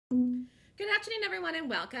Good afternoon, everyone, and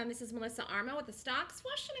welcome. This is Melissa Armo with the Stock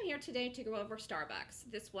Swoosh, and I'm here today to go over Sbux.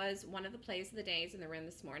 This was one of the plays of the days in the room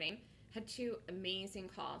this morning. Had two amazing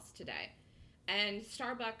calls today, and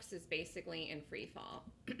Sbux is basically in free fall.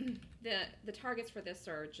 the targets for this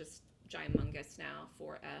are just gigantous now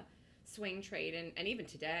for a swing trade, and even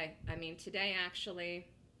today. I mean, today actually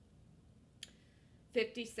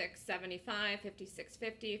 56.75,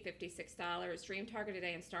 56.50, $56. Dream target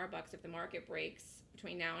today in Sbux if the market breaks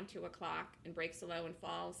between now and 2 o'clock and breaks a low and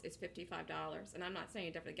falls is $55. And I'm not saying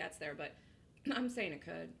it definitely gets there, but I'm saying it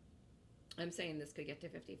could. I'm saying this could get to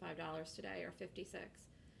 $55 today or 56.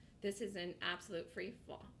 This is an absolute free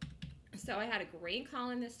fall. So I had a great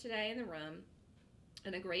call in this today in the room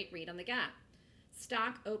and a great read on the gap.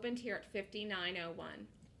 Stock opened here at 59.01.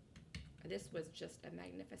 This was just a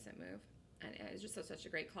magnificent move. And it was just such a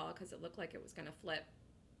great call because it looked like it was going to flip.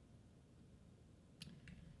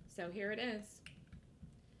 So here it is.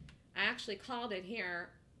 I actually called it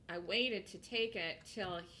here. I waited to take it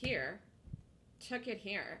till here, took it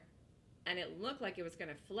here, and it looked like it was going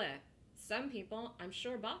to flip. Some people, I'm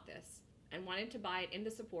sure, bought this and wanted to buy it into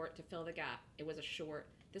support to fill the gap. It was a short.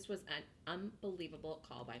 This was an unbelievable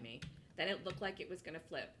call by me. Then it looked like it was going to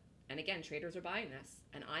flip. And again, traders are buying this,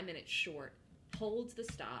 and I'm in it short. Holds the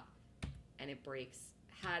stop. And it breaks.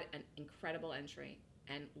 Had an incredible entry,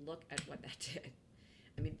 and look at what that did.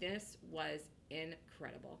 I mean, this was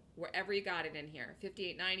incredible. Wherever you got it in here,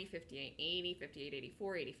 58.90, 58.80,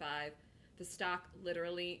 58.84, 85, the stock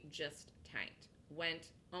literally just tanked.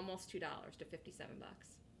 Went almost $2 to 57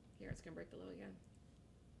 bucks. Here, it's gonna break the low again.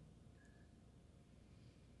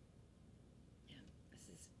 Yeah,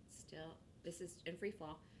 this is in free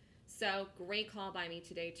fall. So great call by me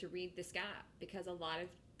today to read this gap because a lot of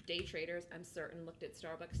day traders, I'm certain, looked at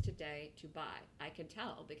Sbux today to buy. I can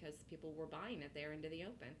tell because people were buying it there into the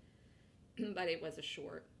open. But it was a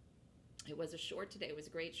short. It was a short today. It was a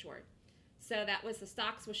great short. So that was the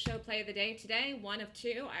Stock Swoosh Show play of the day today. One of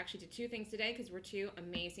two. I actually did two things today because we're two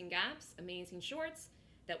amazing gaps, amazing shorts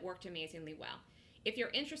that worked amazingly well. If you're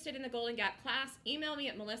interested in the Golden Gap class, email me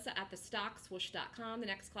at melissa@thestockswoosh.com. The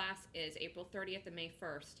next class is April 30th and May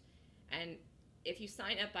 1st. And if you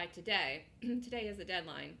sign up by today, today is the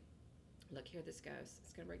deadline. Look, here this goes.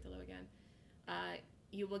 It's going to break the low again.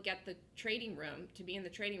 You will get the trading room, to be in the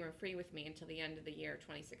trading room free with me until the end of the year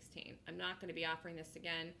 2016. I'm not going to be offering this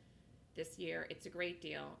again this year. It's a great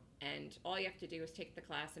deal. And all you have to do is take the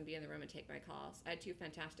class and be in the room and take my calls. I had two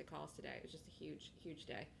fantastic calls today. It was just a huge, huge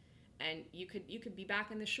day. And you could be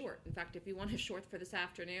back in the short. In fact, if you want a short for this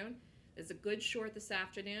afternoon, there's a good short this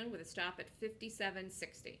afternoon with a stop at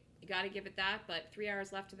 57.60. You got to give it that, but 3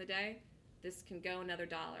 hours left in the day. This can go another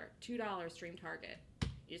 $1. $2 stream target.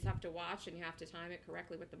 You just have to watch and you have to time it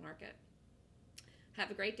correctly with the market.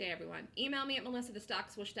 Have a great day, everyone. Email me at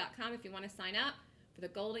melissa@thestockswoosh.com if you want to sign up for the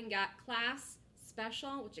Golden Gap class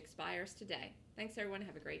special, which expires today. Thanks, everyone.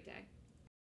 Have a great day.